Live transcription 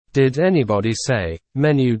Did anybody say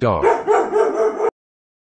menu dot? The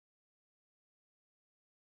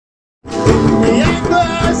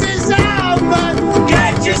Anglers is open.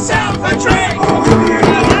 Get yourself a drink. The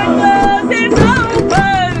Anglers is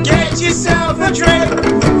open. Get yourself a drink.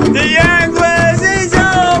 The Anglers is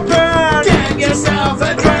open. Get yourself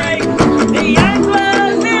a drink. The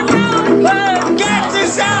Anglers is open. Get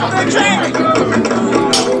yourself a drink.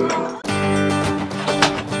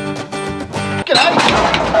 G'day.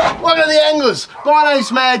 Welcome to the Anglers. My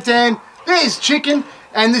name's Mad Dan. There's Chicken,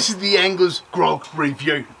 and this is the Anglers Grog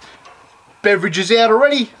Review. Beverages out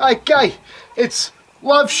already. Okay, it's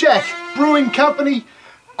Love Shack Brewing Company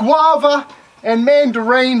Guava and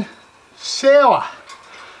Mandarin Sour.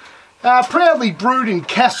 Proudly brewed in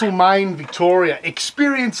Castlemaine, Victoria.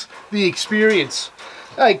 Experience the experience.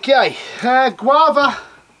 Okay, Guava.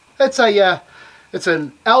 It's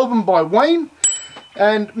an album by Wayne,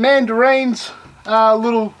 and Mandarins are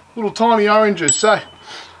little tiny oranges. So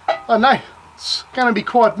I don't know. It's going to be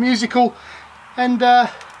quite musical and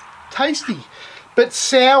tasty, but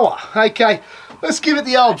sour. Okay, let's give it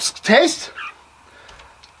the old test.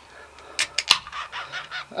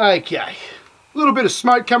 Okay, a little bit of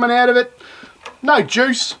smoke coming out of it. No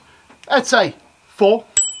juice. That's a 4.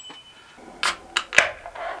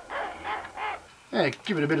 Yeah,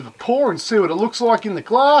 give it a bit of a pour and see what it looks like in the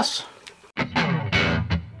glass.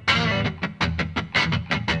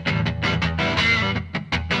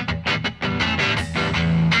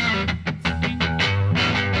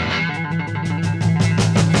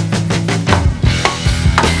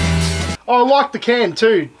 I like the can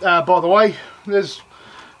too, by the way.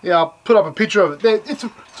 I'll put up a picture of it. It's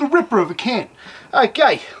a ripper of a can.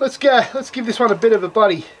 Okay, let's go. Let's give this one a bit of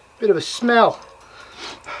a smell.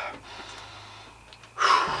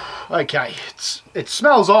 Okay, it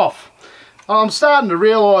smells off. I'm starting to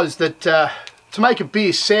realise that to make a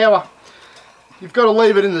beer sour, you've got to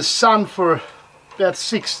leave it in the sun for about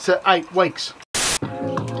 6 to 8 weeks.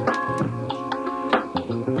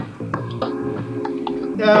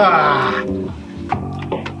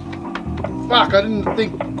 Fuck, I didn't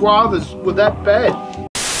think guavas were that bad.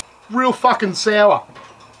 Real fucking sour.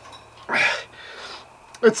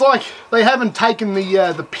 It's like they haven't taken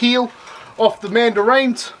the peel off the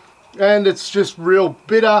mandarins, and it's just real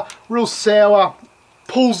bitter, real sour,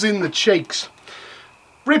 pulls in the cheeks,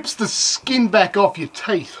 rips the skin back off your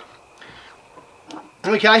teeth.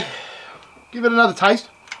 Okay, give it another taste.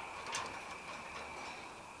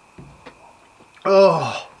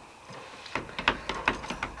 Oh,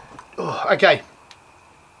 okay.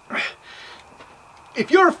 If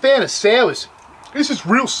you're a fan of sours, this is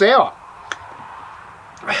real sour.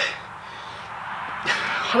 I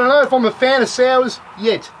don't know if I'm a fan of sours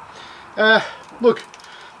yet. Look,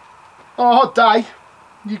 on a hot day,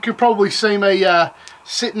 you could probably see me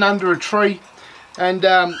sitting under a tree, and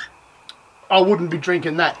I wouldn't be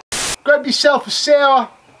drinking that. Grab yourself a sour,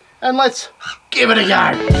 and let's give it a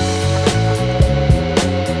go.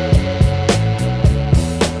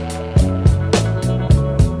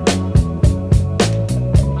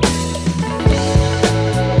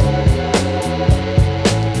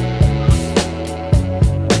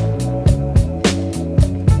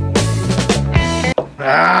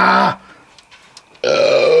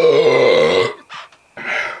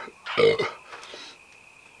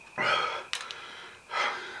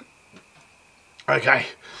 Okay.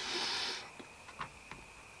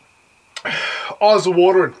 Eyes are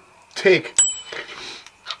watering. Tick.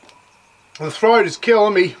 The throat is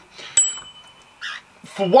killing me.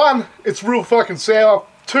 For one, it's real fucking sour.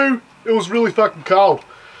 2, it was really fucking cold.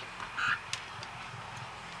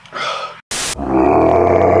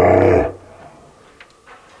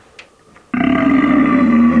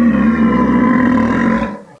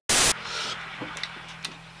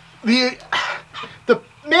 The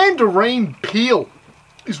mandarin peel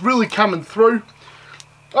is really coming through.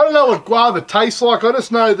 I don't know what guava tastes like. I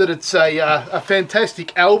just know that it's a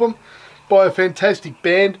fantastic album by a fantastic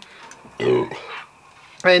band.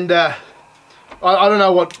 And I don't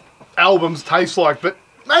know what albums taste like, but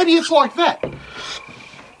maybe it's like that.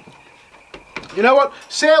 You know what?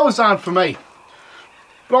 Sours aren't for me.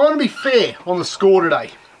 But I want to be fair on the score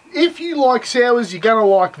today. If you like sours, you're going to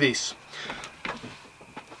like this.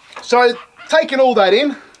 So, taking all that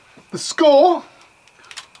in, the score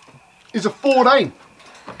is a 14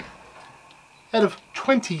 out of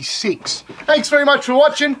 26. Thanks very much for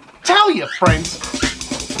watching. Tell your friends.